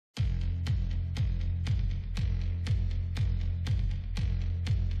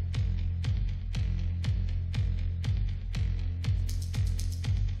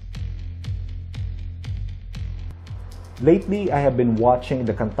Lately, I have been watching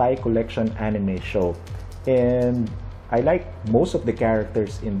the Kantai Collection anime show, and I like most of the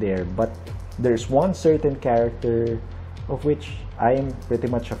characters in there, but there's one certain character of which I am pretty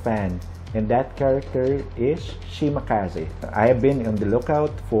much a fan, and that character is Shimakaze. I have been on the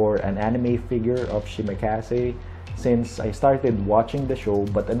lookout for an anime figure of Shimakaze since I started watching the show,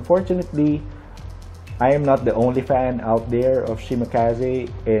 but unfortunately, I am not the only fan out there of Shimakaze,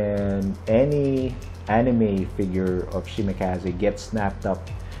 and any anime figure of Shimakaze gets snapped up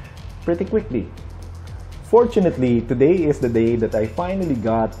pretty quickly. Fortunately, today is the day that I finally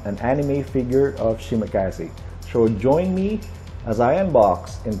got an anime figure of Shimakaze. So join me as I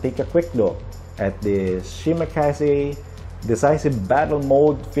unbox and take a quick look at this Shimakaze Decisive Battle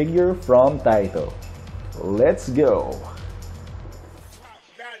Mode figure from Taito. Let's go!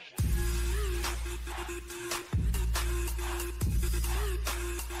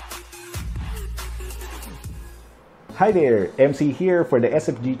 Hi there, MC here for the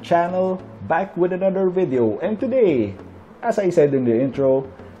SFG channel, back with another video, and today, as I said in the intro,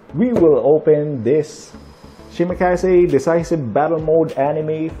 we will open this Shimakaze Decisive Battle Mode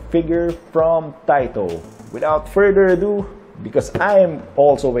anime figure from Taito. Without further ado, because I am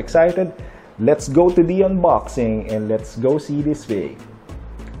also excited, let's go to the unboxing and let's go see this fig.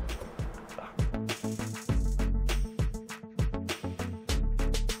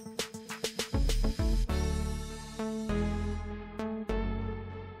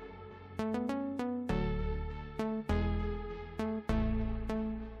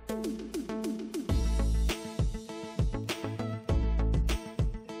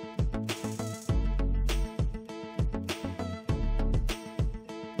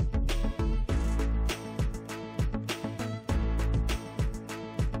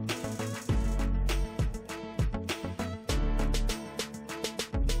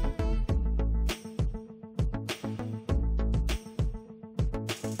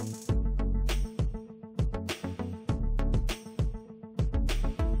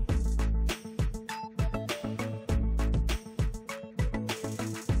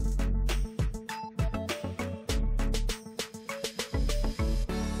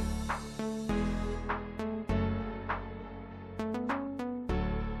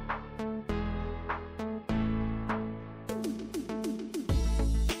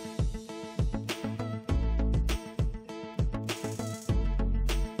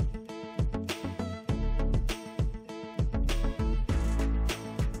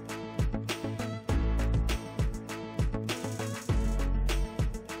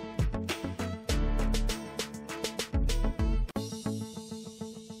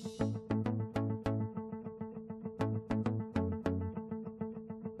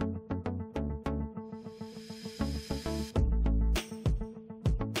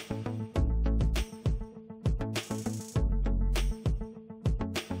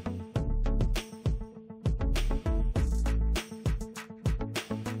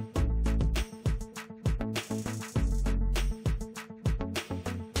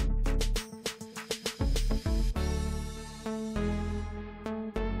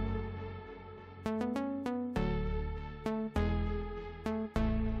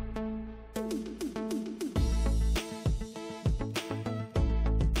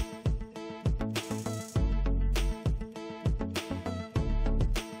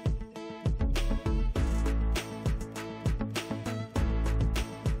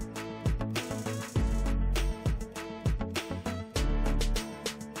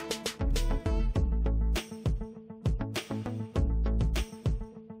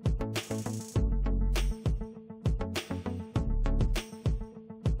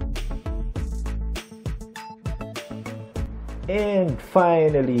 And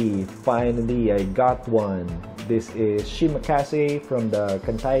finally, I got one. This is Shimakaze from the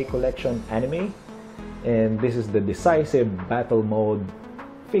Kantai Collection anime, and this is the Decisive Battle Mode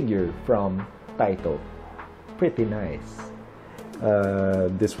figure from Taito. Pretty nice.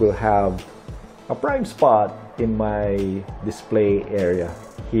 This will have a prime spot in my display area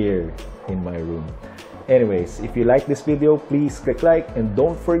here in my room. Anyways, if you like this video, please click like and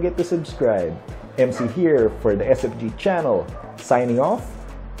don't forget to subscribe. MC here for the SFG channel, signing off.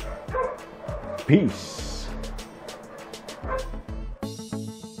 Peace.